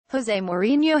Jose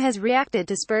Mourinho has reacted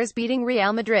to Spurs beating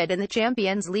Real Madrid in the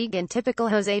Champions League in typical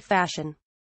Jose fashion.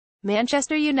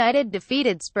 Manchester United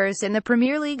defeated Spurs in the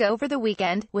Premier League over the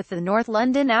weekend, with the North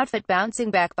London outfit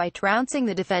bouncing back by trouncing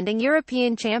the defending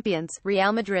European champions,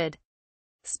 Real Madrid.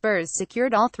 Spurs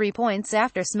secured all 3 points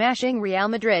after smashing Real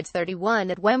Madrid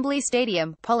 31 at Wembley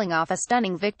Stadium, pulling off a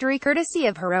stunning victory courtesy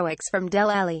of heroics from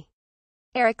Dele Alli.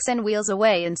 Eriksen wheels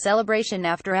away in celebration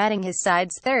after adding his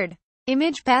side's third.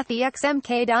 Image path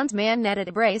XMK Don's man netted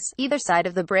a brace, either side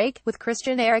of the break, with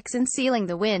Christian Eriksen sealing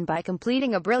the win by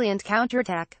completing a brilliant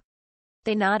counterattack.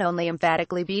 They not only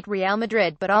emphatically beat Real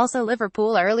Madrid but also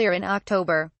Liverpool earlier in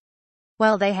October.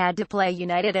 While they had to play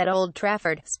United at Old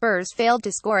Trafford, Spurs failed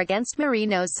to score against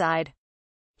Mourinho's side.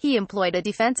 He employed a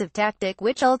defensive tactic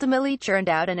which ultimately churned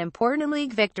out an important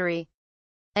league victory.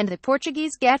 And the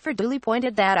Portuguese gaffer duly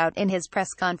pointed that out in his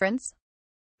press conference.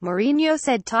 Mourinho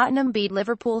said Tottenham beat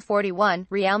Liverpool 41,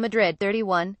 Real Madrid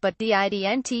 31, but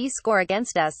didn't score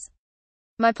against us.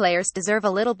 My players deserve a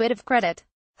little bit of credit.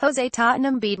 Jose,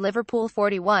 Tottenham beat Liverpool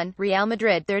 41, Real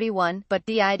Madrid 31, but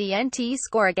didn't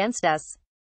score against us.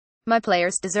 My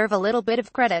players deserve a little bit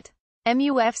of credit.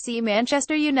 MUFC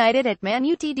Manchester United at Man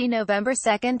Utd November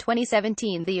 2,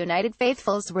 2017. The United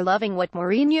faithfuls were loving what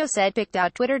Mourinho said.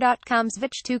 Pic.twitter.com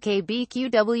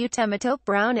Svich2kbqw Tematope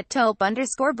Brown at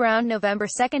Tope_Brown November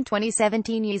 2,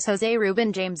 2017. Use Jose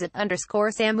Ruben James at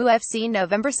 _SamUFC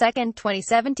November 2,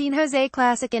 2017. Jose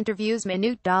Classic Interviews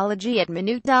Minutology at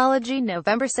Minutology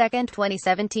November 2,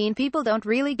 2017. People don't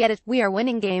really get it. We are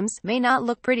winning games. May not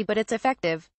look pretty but it's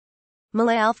effective.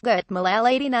 Malalfga at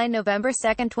Malal89 November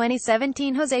 2,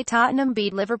 2017. Jose, Tottenham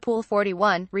beat Liverpool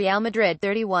 41, Real Madrid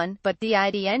 31, but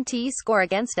didn't score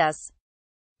against us.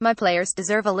 My players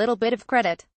deserve a little bit of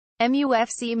credit.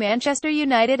 MUFC Manchester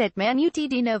United at Man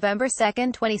Utd November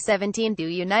 2, 2017. Do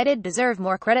United deserve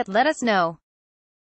more credit? Let us know.